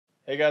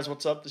Hey guys,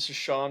 what's up? This is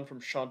Sean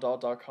from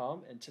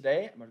SeanDalt.com, and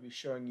today I'm going to be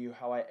showing you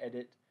how I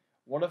edit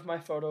one of my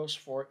photos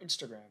for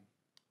Instagram.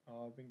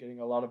 I've been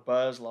getting a lot of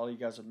buzz. A lot of you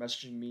guys are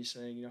messaging me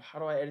saying, how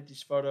do I edit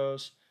these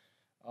photos?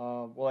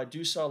 Well, I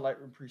do sell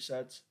Lightroom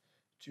presets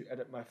to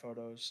edit my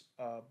photos,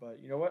 but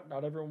you know what?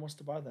 Not everyone wants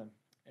to buy them,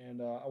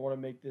 and I want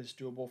to make this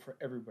doable for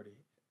everybody.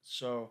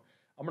 So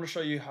I'm going to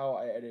show you how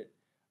I edit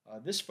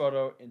this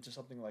photo into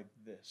something like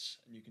this.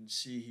 And you can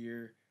see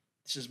here,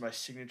 this is my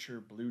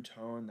signature blue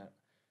tone that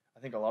I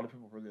think a lot of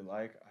people really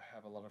like. I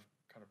have a lot of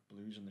kind of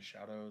blues in the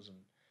shadows, and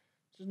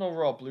just an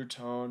overall blue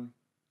tone,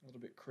 a little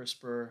bit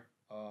crisper.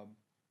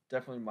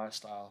 Definitely my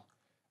style.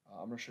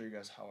 I'm going to show you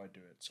guys how I do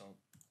it. So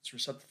let's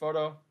reset the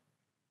photo,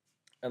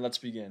 and let's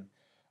begin.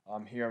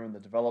 Here I'm in the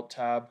Develop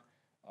tab.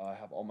 I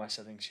have all my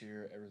settings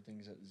here.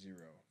 Everything's at 0.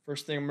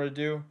 First thing I'm going to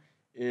do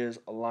is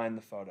align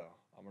the photo.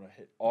 I'm going to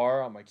hit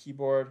R on my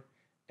keyboard,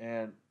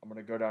 and I'm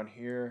going to go down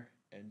here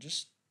and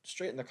just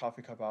straighten the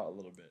coffee cup out a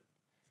little bit.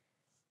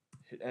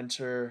 Hit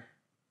enter.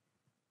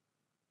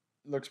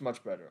 It looks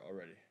much better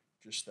already,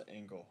 just the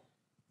angle.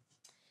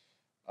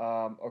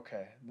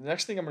 Okay, the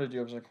next thing I'm going to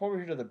do is I'm going to come over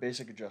here to the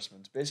basic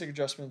adjustments. Basic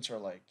adjustments are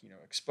like,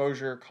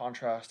 exposure,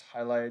 contrast,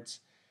 highlights,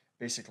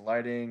 basic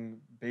lighting,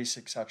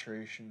 basic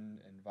saturation,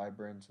 and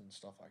vibrance, and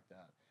stuff like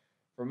that.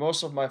 For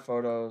most of my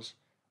photos,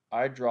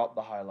 I drop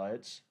the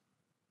highlights,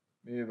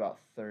 maybe about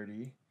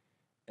 30,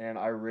 and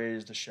I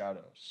raise the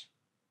shadows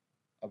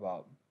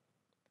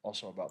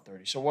also about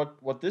 30. So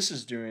what this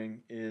is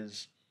doing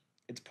is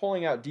it's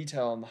pulling out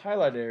detail in the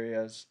highlight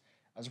areas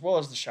as well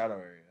as the shadow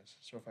areas.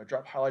 So if I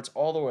drop highlights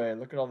all the way,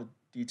 look at all the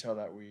detail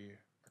that we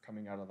are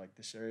coming out of like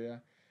this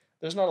area.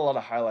 There's not a lot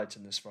of highlights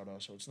in this photo,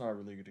 so it's not a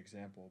really good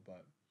example,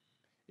 but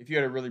if you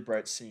had a really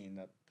bright scene,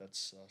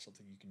 that's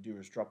something you can do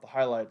is drop the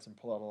highlights and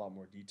pull out a lot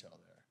more detail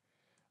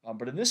there.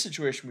 But in this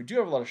situation, we do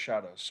have a lot of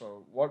shadows.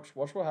 So watch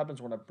what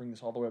happens when I bring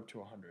this all the way up to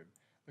 100.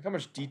 Look how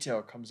much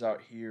detail comes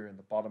out here in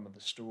the bottom of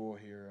the stool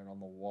here and on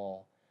the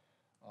wall.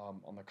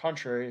 On the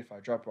contrary, if I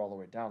drop it all the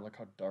way down, look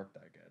how dark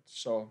that gets.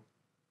 So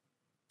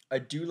I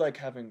do like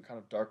having kind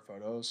of dark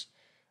photos.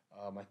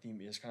 My theme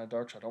is kind of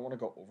dark, so I don't want to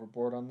go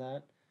overboard on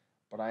that.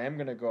 But I am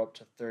going to go up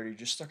to 30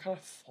 just to kind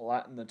of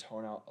flatten the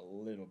tone out a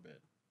little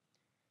bit.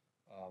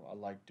 I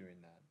like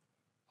doing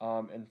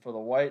that. And for the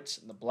whites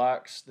and the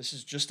blacks, this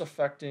is just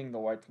affecting the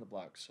whites and the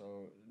blacks,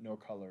 so no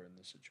color in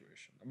this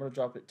situation. I'm going to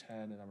drop it 10,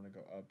 and I'm going to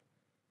go up.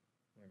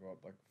 I'm going to go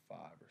up like 5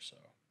 or so.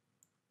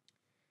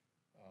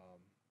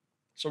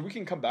 So we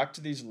can come back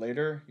to these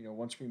later,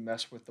 once we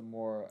mess with the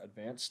more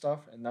advanced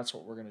stuff, and that's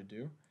what we're going to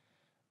do.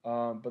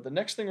 But the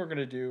next thing we're going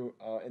to do,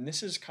 and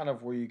this is kind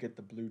of where you get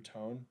the blue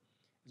tone,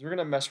 is we're going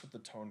to mess with the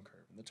tone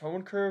curve. And the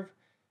tone curve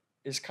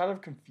is kind of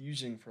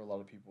confusing for a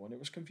lot of people, and it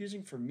was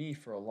confusing for me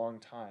for a long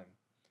time.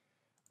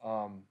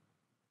 And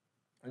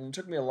it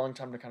took me a long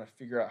time to kind of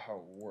figure out how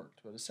it worked.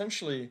 But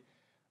essentially,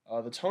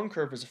 the tone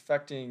curve is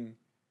affecting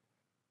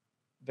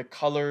the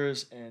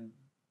colors and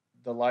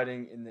the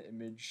lighting in the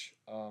image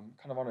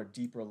kind of on a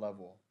deeper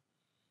level.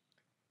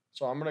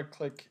 So I'm going to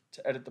click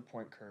to edit the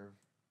point curve.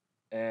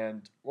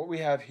 And what we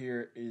have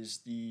here is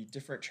the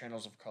different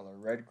channels of color,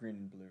 red, green,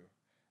 and blue.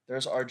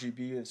 There's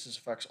RGB. This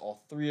affects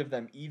all 3 of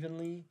them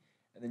evenly.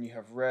 And then you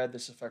have red.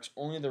 This affects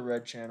only the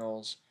red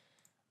channels,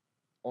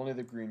 only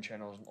the green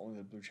channels, and only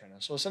the blue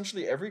channels. So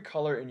essentially every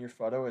color in your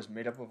photo is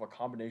made up of a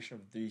combination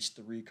of these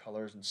 3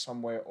 colors in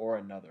some way or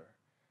another.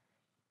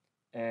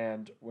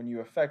 And when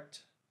you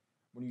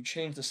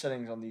change the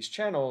settings on these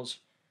channels,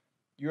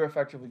 you're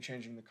effectively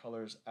changing the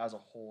colors as a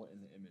whole in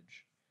the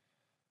image.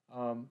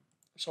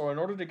 So in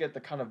order to get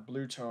the kind of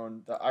blue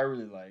tone that I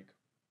really like,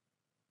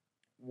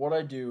 what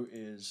I do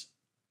is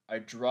I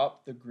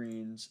drop the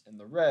greens and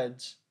the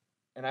reds,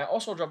 and I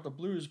also drop the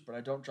blues, but I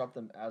don't drop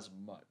them as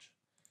much.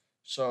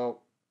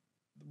 So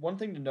one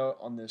thing to note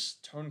on this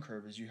tone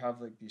curve is you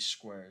have like these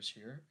squares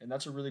here, and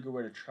that's a really good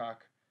way to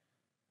track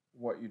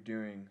what you're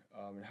doing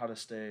and how to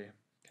stay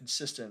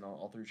consistent on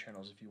all 3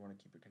 channels if you want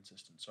to keep it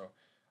consistent. So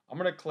I'm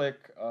gonna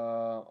click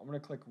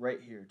right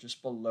here,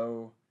 just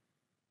below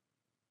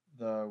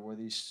where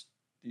these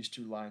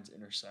 2 lines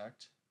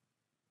intersect,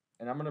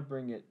 and I'm gonna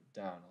bring it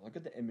down. Look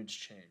at the image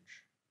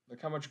change.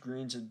 Look how much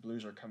greens and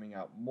blues are coming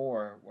out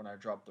more when I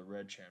drop the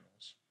red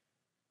channels.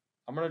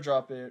 I'm gonna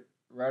drop it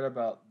right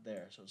about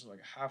there, so it's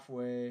like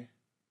halfway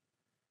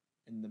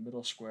in the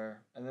middle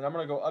square, and then I'm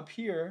gonna go up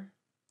here,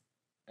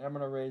 and I'm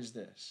gonna raise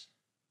this.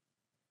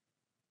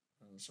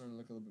 It's starting to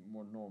look a little bit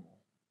more normal.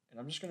 And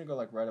I'm just going to go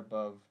like right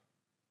above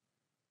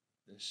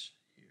this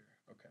here.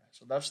 Okay,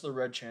 so that's the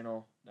red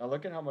channel. Now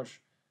look at how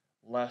much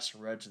less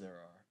reds there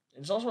are.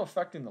 And it's also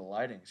affecting the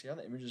lighting. See how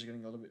the image is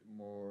getting a little bit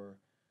more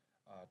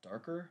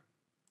darker?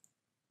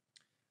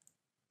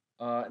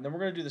 And then we're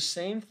going to do the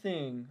same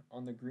thing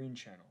on the green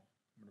channel.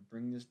 I'm going to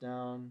bring this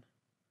down.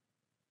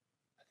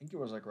 I think it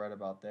was like right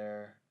about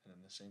there. And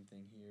then the same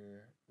thing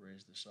here.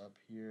 Raise this up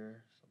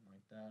here. Something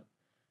like that.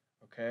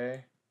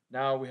 Okay.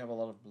 Now we have a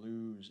lot of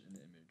blues in the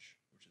image,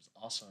 which is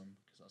awesome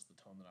because that's the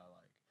tone that I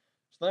like.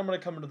 So then I'm going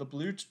to come into the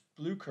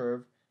blue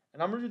curve,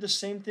 and I'm going to do the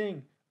same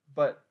thing,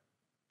 but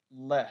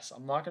less.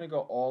 I'm not going to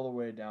go all the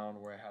way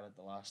down where I had it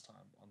the last time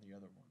on the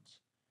other ones.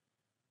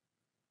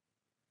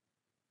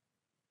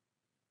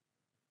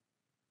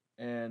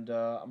 And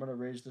I'm going to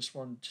raise this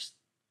one just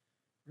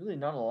really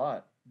not a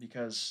lot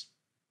because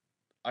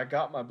I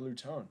got my blue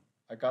tone.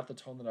 I got the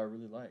tone that I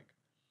really like.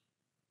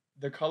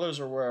 The colors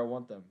are where I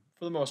want them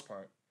for the most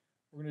part.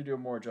 We're going to do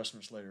more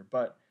adjustments later.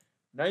 But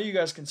now you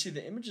guys can see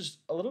the image is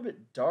a little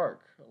bit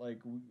dark. Like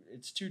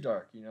it's too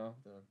dark, you know.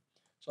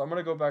 So I'm going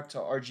to go back to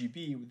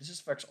RGB. This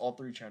affects all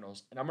three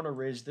channels. And I'm going to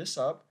raise this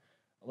up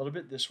a little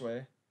bit this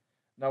way.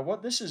 Now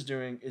what this is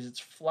doing is it's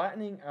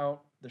flattening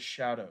out the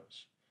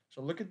shadows.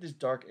 So look at these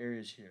dark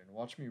areas here. And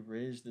watch me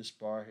raise this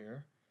bar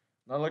here.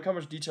 Now look how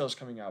much detail is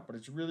coming out. But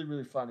it's really,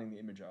 really flattening the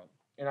image out.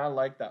 And I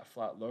like that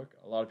flat look.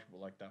 A lot of people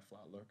like that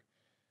flat look.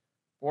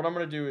 But what I'm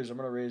going to do is I'm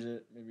going to raise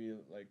it maybe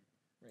like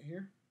right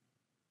here.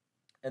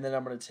 And then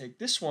I'm going to take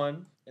this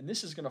one, and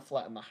this is going to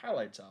flatten the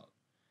highlights out.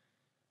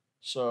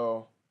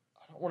 So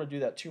I don't want to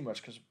do that too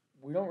much because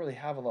we don't really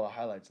have a lot of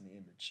highlights in the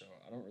image, so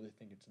I don't really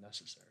think it's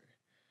necessary.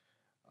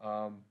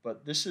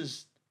 But this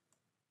is,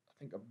 I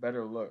think, a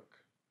better look.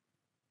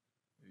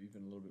 Maybe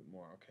even a little bit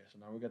more. Okay, so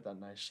now we got that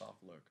nice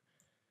soft look.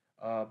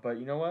 But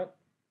you know what?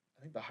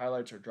 I think the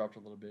highlights are dropped a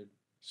little bit,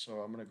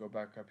 so I'm going to go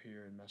back up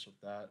here and mess with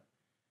that.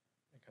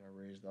 And kind of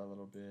raise that a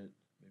little bit.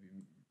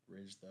 Maybe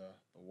raise the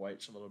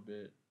whites a little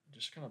bit.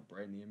 Just kind of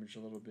brighten the image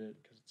a little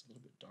bit because it's a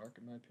little bit dark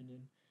in my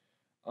opinion.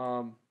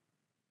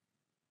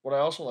 What I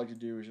also like to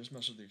do is just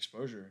mess with the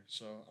exposure.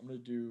 So I'm going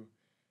to do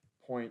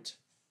 0.30.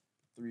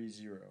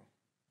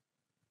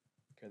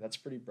 Okay, that's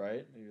pretty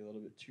bright. Maybe a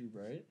little bit too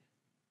bright.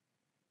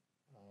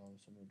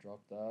 So I'm going to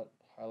drop that.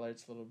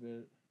 Highlights a little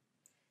bit.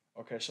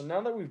 Okay, so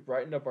now that we've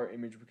brightened up our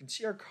image, we can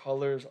see our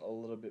colors a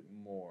little bit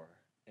more.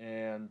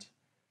 And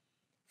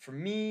for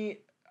me,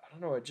 I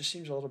don't know, it just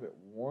seems a little bit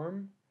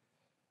warm.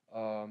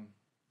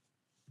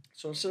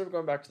 So instead of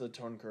going back to the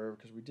tone curve,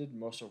 because we did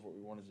most of what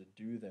we wanted to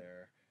do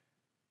there,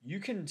 you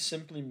can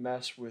simply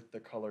mess with the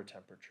color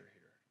temperature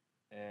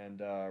here.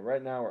 And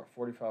right now we're at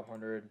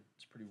 4,500.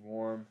 It's pretty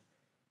warm.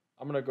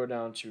 I'm going to go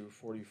down to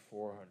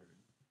 4,400.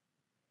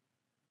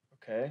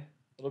 Okay,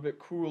 a little bit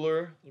cooler,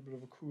 a little bit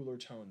of a cooler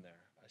tone there,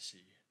 I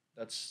see.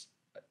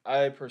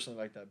 I personally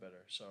like that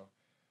better. So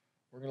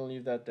we're going to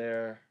leave that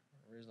there.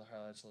 Raise the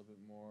highlights a little bit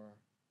more.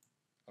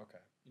 Okay,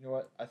 you know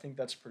what? I think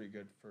that's pretty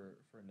good for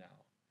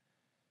now.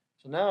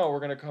 So now we're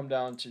going to come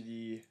down to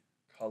the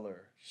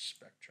color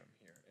spectrum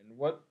here. And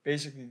what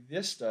basically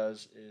this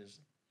does is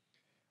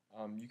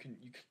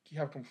you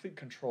have complete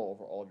control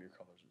over all of your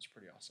colors. It's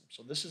pretty awesome.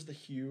 So this is the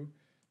hue.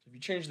 So if you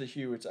change the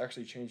hue, it's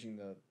actually changing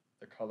the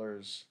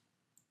colors.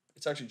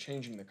 It's actually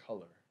changing the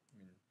color. I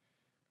mean,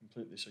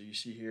 completely. So you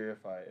see here,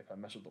 if I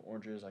mess with the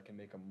oranges, I can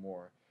make them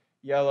more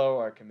yellow,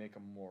 or I can make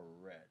them more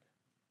red,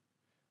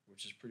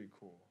 which is pretty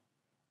cool.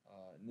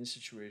 In this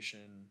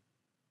situation,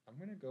 I'm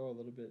going to go a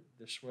little bit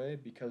this way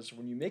because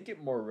when you make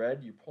it more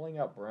red, you're pulling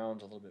out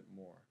browns a little bit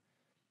more.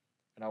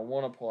 And I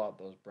want to pull out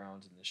those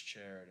browns in this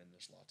chair and in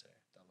this latte.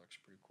 That looks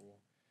pretty cool.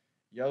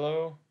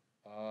 Yellow,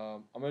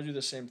 I'm going to do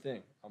the same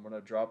thing. I'm going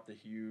to drop the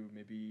hue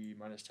maybe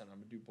 -10. I'm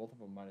going to do both of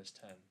them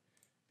 -10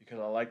 because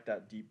I like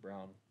that deep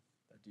brown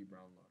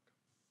look.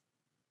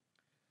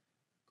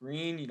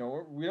 Green, you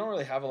know, we don't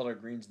really have a lot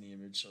of greens in the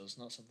image, so it's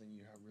not something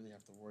you really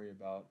have to worry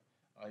about.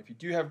 If you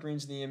do have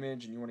greens in the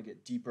image and you want to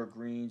get deeper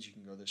greens, you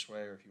can go this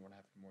way, or if you want to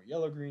have more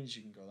yellow greens,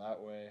 you can go that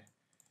way.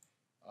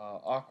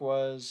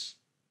 Aquas,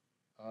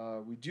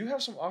 we do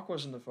have some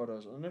aquas in the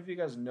photos. I don't know if you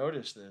guys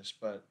noticed this,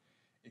 but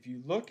if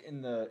you look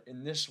in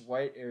this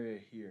white area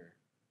here,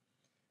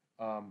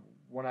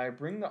 when I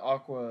bring the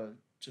aqua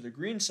to the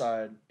green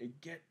side,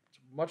 it gets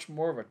much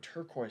more of a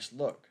turquoise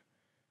look.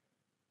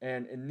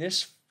 And in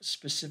this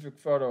specific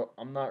photo,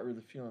 I'm not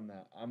really feeling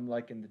that. I'm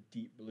liking the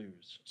deep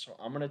blues. So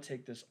I'm going to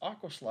take this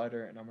aqua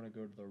slider and I'm going to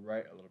go to the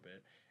right a little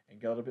bit and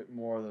get a little bit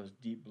more of those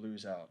deep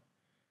blues out.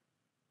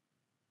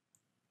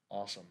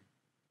 Awesome.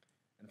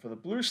 And for the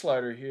blue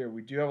slider here,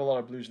 we do have a lot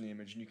of blues in the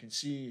image. And you can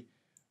see,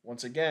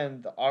 once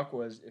again, the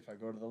aquas, if I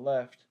go to the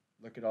left,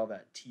 look at all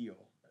that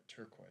teal, that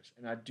turquoise.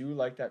 And I do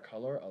like that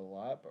color a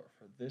lot, but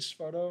for this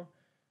photo,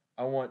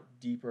 I want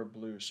deeper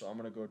blue. So I'm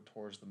going to go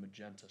towards the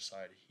magenta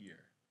side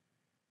here.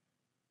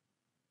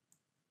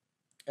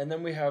 And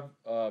then we have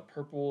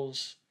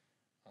purples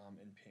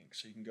and pink.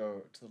 So you can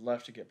go to the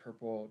left to get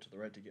purple, to the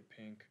right to get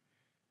pink.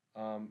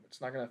 It's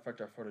not going to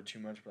affect our photo too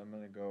much, but I'm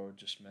going to go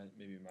just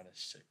maybe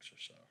 -6 or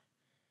so.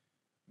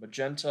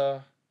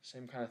 Magenta,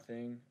 same kind of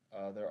thing.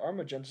 There are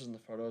magentas in the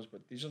photos,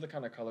 but these are the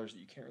kind of colors that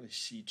you can't really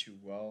see too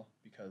well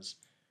because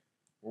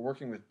we're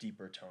working with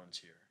deeper tones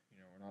here. You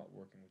know, we're not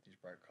working with these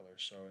bright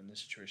colors. So in this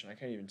situation, I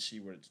can't even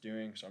see what it's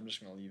doing, so I'm just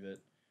going to leave it.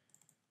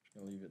 Just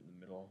going to leave it in the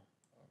middle.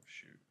 Oh,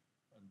 shoot.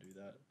 Undo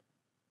that.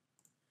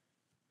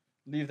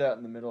 Leave that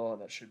in the middle,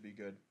 and that should be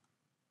good.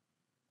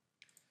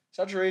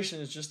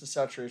 Saturation is just the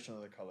saturation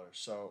of the color.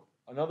 So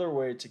another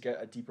way to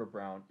get a deeper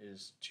brown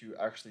is to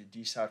actually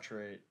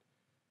desaturate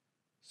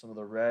some of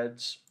the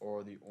reds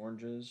or the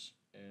oranges,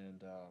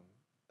 and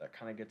that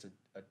kind of gets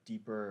a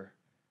deeper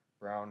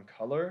brown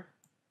color.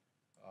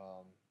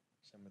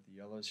 Same with the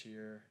yellows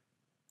here.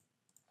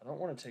 I don't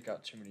want to take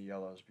out too many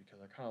yellows because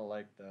I kind of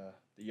like the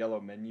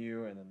yellow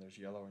menu, and then there's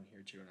yellow in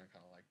here too, and I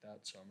kind of like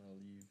that. So I'm going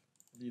to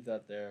leave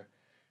that there.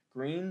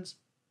 Greens,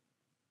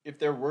 if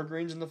there were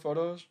greens in the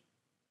photos,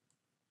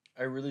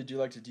 I really do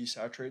like to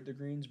desaturate the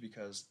greens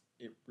because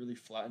it really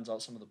flattens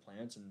out some of the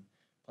plants, and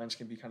plants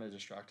can be kind of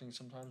distracting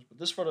sometimes. But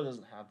this photo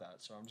doesn't have that,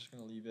 so I'm just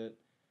going to leave it.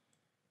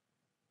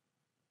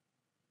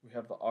 We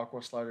have the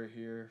aqua slider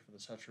here for the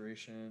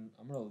saturation.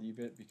 I'm going to leave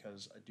it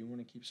because I do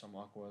want to keep some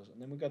aquas.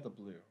 And then we got the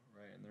blue,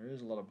 right? And there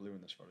is a lot of blue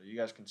in this photo. You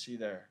guys can see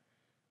there.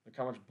 Look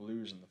how much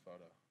blue is in the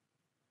photo.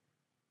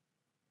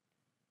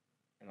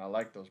 And I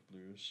like those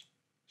blues.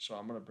 So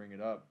I'm going to bring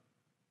it up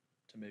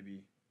to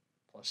maybe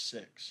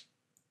 +6.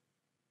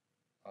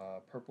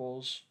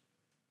 Purples.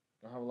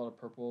 Don't have a lot of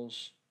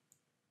purples.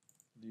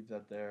 Leave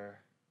that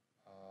there.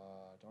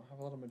 Don't have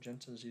a lot of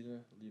magentas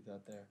either. Leave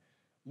that there.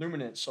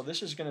 Luminance. So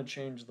this is going to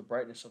change the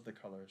brightness of the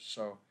colors.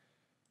 So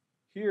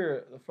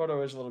here the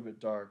photo is a little bit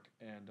dark,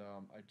 and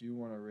I do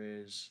want to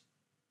raise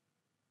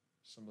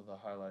some of the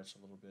highlights a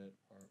little bit,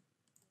 or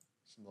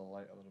some of the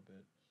light a little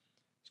bit.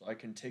 So I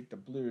can take the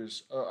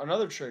blues.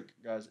 Another trick,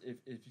 guys,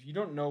 if you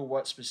don't know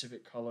what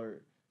specific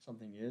color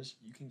something is,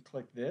 you can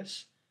click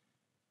this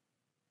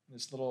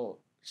little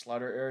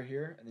slider area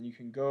here, and then you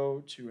can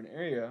go to an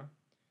area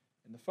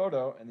in the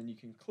photo, and then you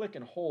can click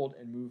and hold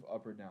and move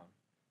up or down.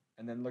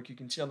 And then look, you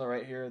can see on the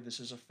right here,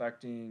 this is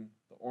affecting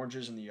the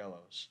oranges and the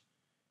yellows,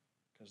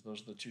 because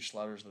those are the two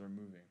sliders that are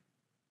moving.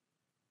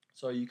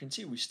 So you can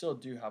see we still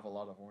do have a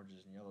lot of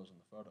oranges and yellows in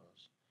the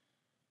photos.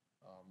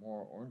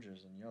 More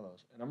oranges than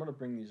yellows. And I'm going to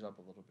bring these up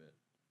a little bit.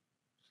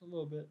 Just a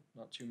little bit,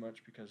 not too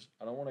much, because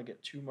I don't want to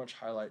get too much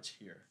highlights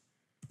here.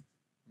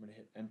 I'm going to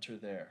hit enter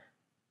there.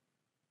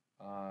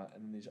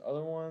 And then these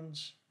other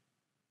ones,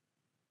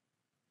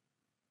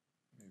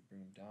 maybe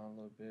bring them down a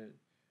little bit.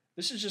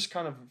 This is just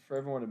kind of for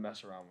everyone to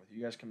mess around with.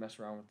 You guys can mess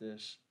around with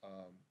this.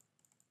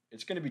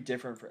 It's going to be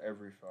different for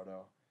every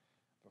photo.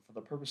 But for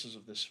the purposes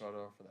of this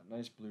photo, for that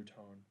nice blue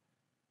tone,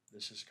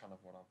 this is kind of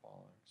what I'm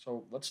following.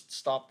 So let's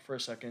stop for a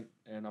second,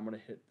 and I'm going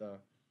to hit the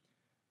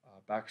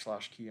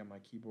 / key on my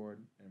keyboard,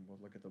 and we'll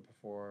look at the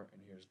before,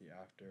 and here's the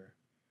after,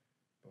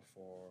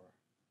 before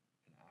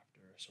and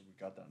after. So we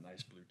got that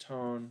nice blue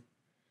tone.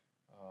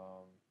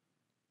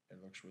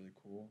 It looks really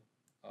cool.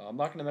 I'm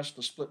not going to mess with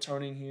the split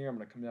toning here. I'm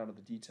going to come down to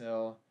the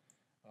detail.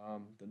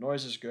 The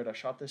noise is good. I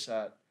shot this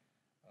at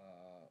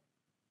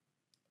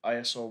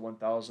ISO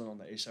 1000 on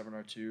the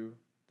A7R2.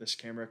 This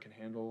camera can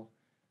handle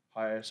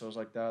high ISOs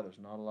like that. There's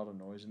not a lot of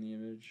noise in the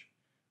image.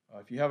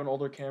 If you have an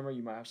older camera,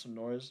 you might have some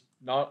noise.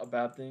 Not a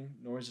bad thing.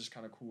 Noise is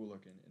kind of cool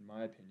looking, in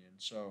my opinion.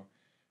 So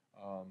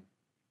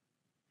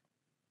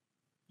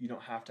you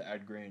don't have to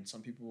add grain.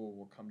 Some people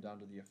will come down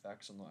to the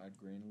effects and they'll add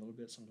grain a little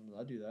bit. Sometimes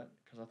I do that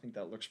because I think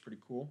that looks pretty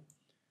cool.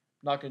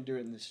 I'm not going to do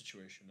it in this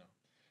situation,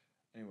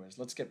 though. Anyways,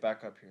 let's get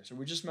back up here. So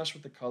we just messed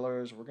with the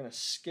colors. We're going to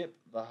skip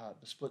the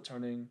split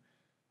toning.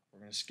 We're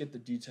going to skip the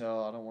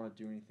detail. I don't want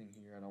to do anything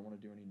here. I don't want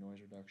to do any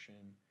noise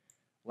reduction.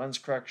 Lens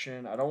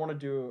correction. I don't want to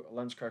do a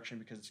lens correction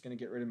because it's going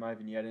to get rid of my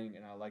vignetting,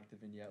 and I like the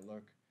vignette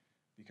look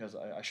because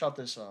I shot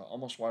this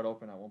almost wide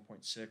open at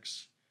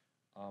 1.6.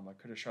 I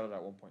could have shot it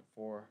at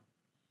 1.4,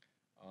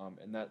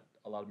 and that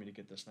allowed me to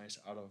get this nice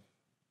out of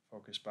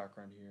focus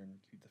background here and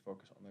keep the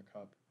focus on the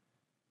cup.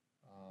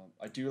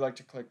 I do like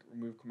to click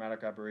remove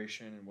chromatic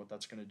aberration, and what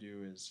that's going to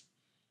do is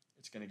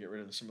it's going to get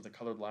rid of some of the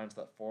colored lines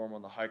that form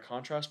on the high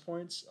contrast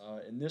points.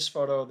 In this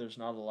photo, there's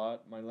not a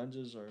lot. My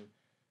lenses are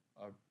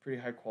pretty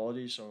high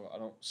quality, so I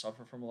don't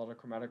suffer from a lot of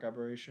chromatic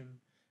aberration.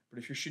 But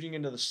if you're shooting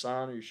into the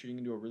sun or you're shooting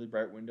into a really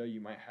bright window, you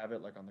might have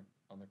it like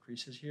on the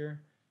creases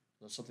here.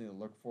 That's something to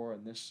look for,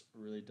 and this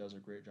really does a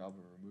great job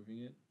of removing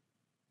it.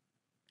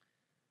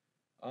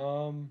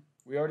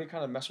 We already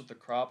kind of messed with the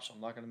crop, so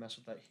I'm not going to mess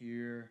with that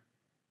here.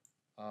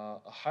 A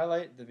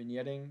highlight, the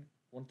vignetting.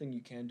 One thing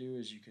you can do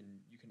is you can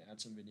add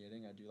some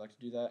vignetting. I do like to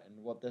do that,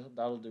 and what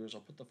that'll do is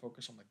I'll put the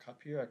focus on the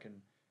cup here. I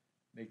can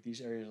make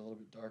these areas a little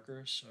bit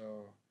darker,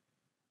 so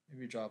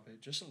maybe drop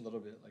it just a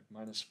little bit, like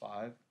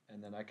 -5,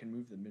 and then I can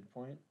move the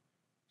midpoint.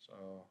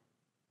 So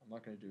I'm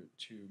not going to do it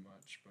too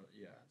much, but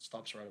yeah, it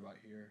stops right about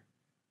here,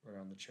 right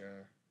on the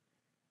chair.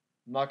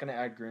 I'm not going to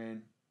add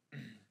grain.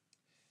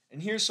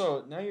 And here,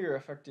 so now you're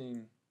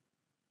affecting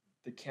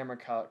the camera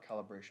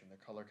calibration,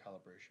 the color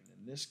calibration,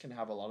 and this can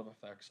have a lot of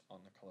effects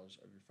on the colors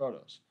of your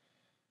photos.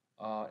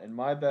 And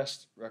my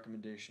best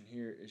recommendation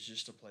here is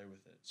just to play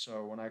with it.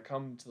 So when I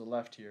come to the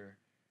left here,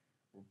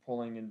 we're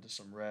pulling into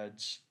some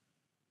reds,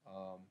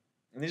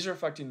 and these are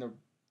affecting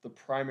the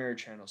primary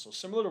channel. So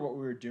similar to what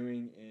we were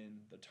doing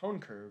in the tone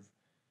curve,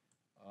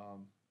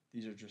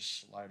 these are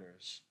just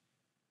sliders.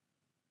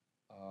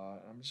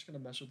 I'm just going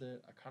to mess with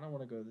it. I kind of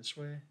want to go this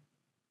way,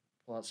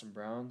 pull out some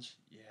browns.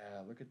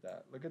 Yeah, look at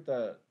that. Look at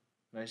that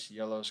nice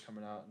yellows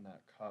coming out in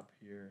that cup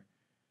here.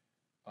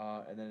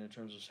 And then in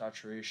terms of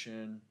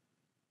saturation,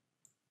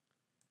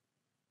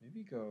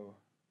 maybe go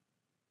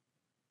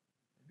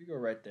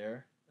right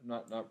there.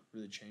 Not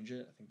really change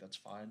it. I think that's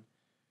fine.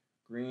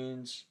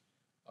 Greens,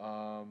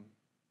 leave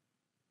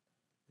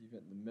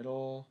it in the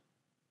middle.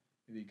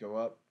 maybe go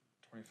up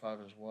 25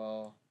 as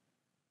well.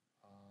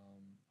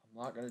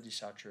 I'm not going to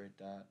desaturate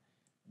that.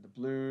 And the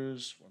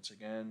blues, once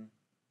again,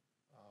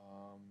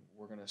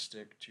 we're going to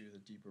stick to the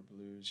deeper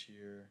blues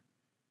here,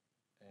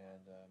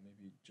 and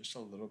maybe just a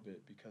little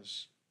bit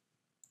because,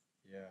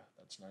 yeah,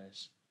 that's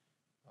nice.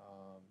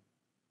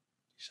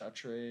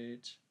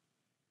 Desaturate,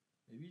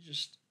 maybe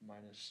just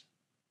minus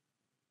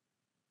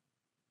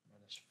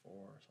 4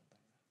 or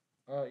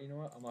something. You know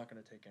what? I'm not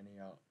going to take any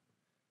out.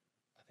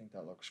 I think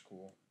that looks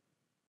cool.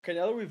 Okay,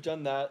 now that we've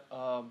done that,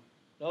 now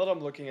that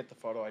I'm looking at the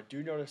photo, I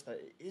do notice that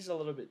it is a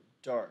little bit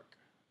dark,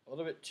 a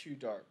little bit too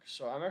dark.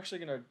 So I'm actually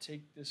going to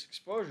take this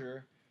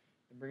exposure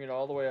and bring it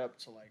all the way up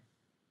to like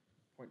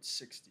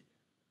 0.60,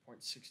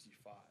 0.65.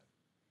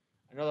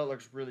 I know that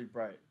looks really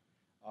bright,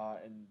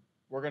 and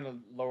we're going to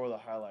lower the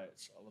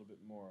highlights a little bit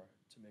more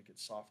to make it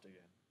soft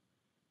again.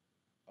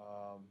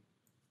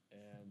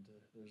 And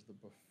there's the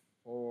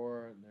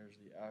before and there's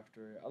the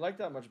after. I like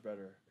that much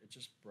better. It's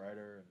just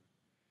brighter,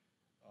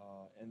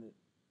 and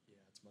yeah,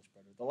 it's much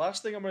better. The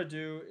last thing I'm going to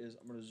do is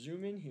I'm going to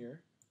zoom in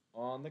here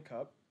on the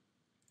cup.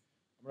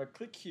 I'm going to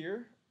click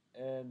here,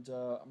 and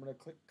I'm going to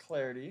click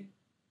clarity,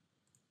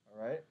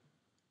 all right,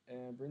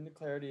 and bring the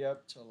clarity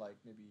up to like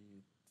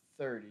maybe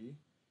 30.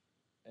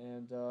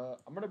 And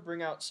I'm going to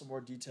bring out some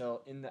more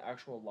detail in the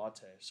actual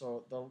latte.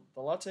 So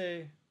the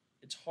latte,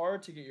 it's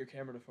hard to get your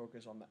camera to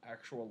focus on the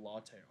actual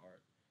latte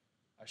art.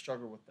 I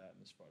struggle with that in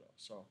this photo.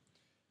 So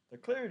the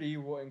clarity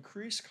will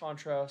increase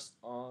contrast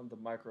on the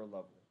micro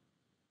level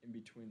in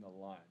between the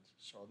lines.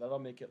 So that'll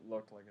make it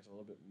look like it's a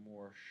little bit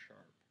more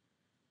sharp.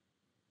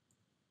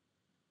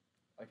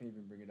 I can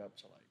even bring it up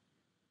to like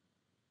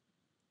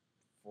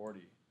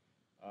 40.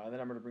 And then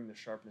I'm going to bring the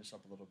sharpness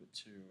up a little bit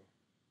too.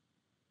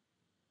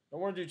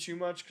 Don't want to do too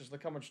much because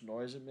look how much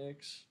noise it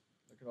makes.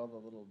 Look at all the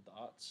little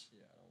dots.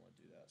 Yeah, I don't want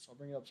to do that. So I'll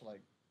bring it up to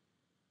like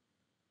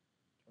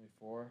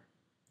 24.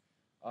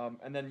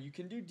 And then you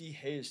can do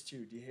dehaze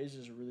too. Dehaze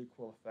is a really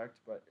cool effect,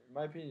 but in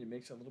my opinion, it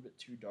makes it a little bit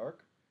too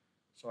dark.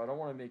 So I don't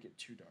want to make it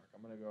too dark.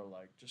 I'm going to go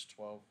like just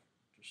 12,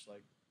 just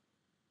like,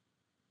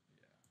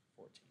 yeah,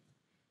 14.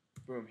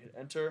 Boom, hit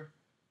enter,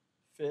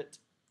 fit,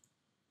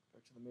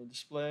 back to the main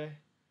display.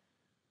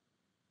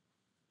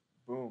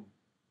 Boom.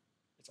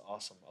 It's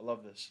awesome. I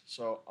love this.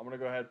 So I'm going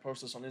to go ahead and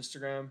post this on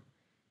Instagram.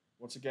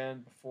 Once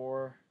again,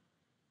 before,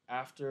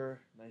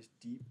 after, nice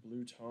deep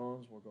blue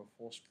tones. We'll go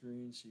full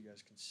screen so you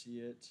guys can see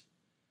it.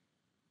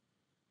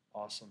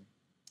 Awesome.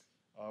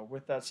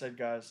 With that said,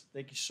 guys,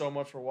 thank you so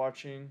much for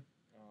watching.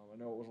 I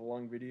know it was a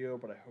long video,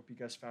 but I hope you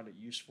guys found it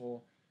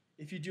useful.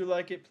 If you do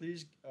like it,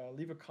 please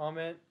leave a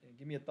comment and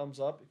give me a thumbs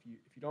up. If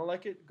you don't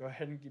like it, go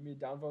ahead and give me a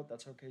downvote.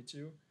 That's okay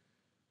too.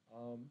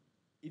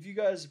 If you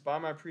guys buy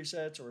my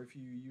presets or if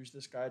you use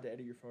this guide to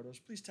edit your photos,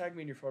 please tag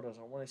me in your photos.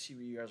 I want to see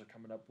what you guys are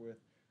coming up with.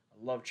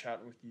 I love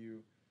chatting with you,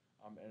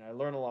 and I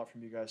learn a lot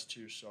from you guys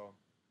too, so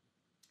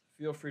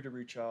feel free to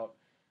reach out.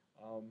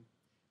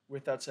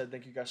 With that said,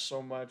 thank you guys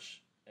so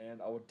much,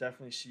 and I will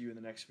definitely see you in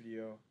the next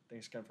video.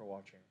 Thanks again for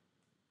watching.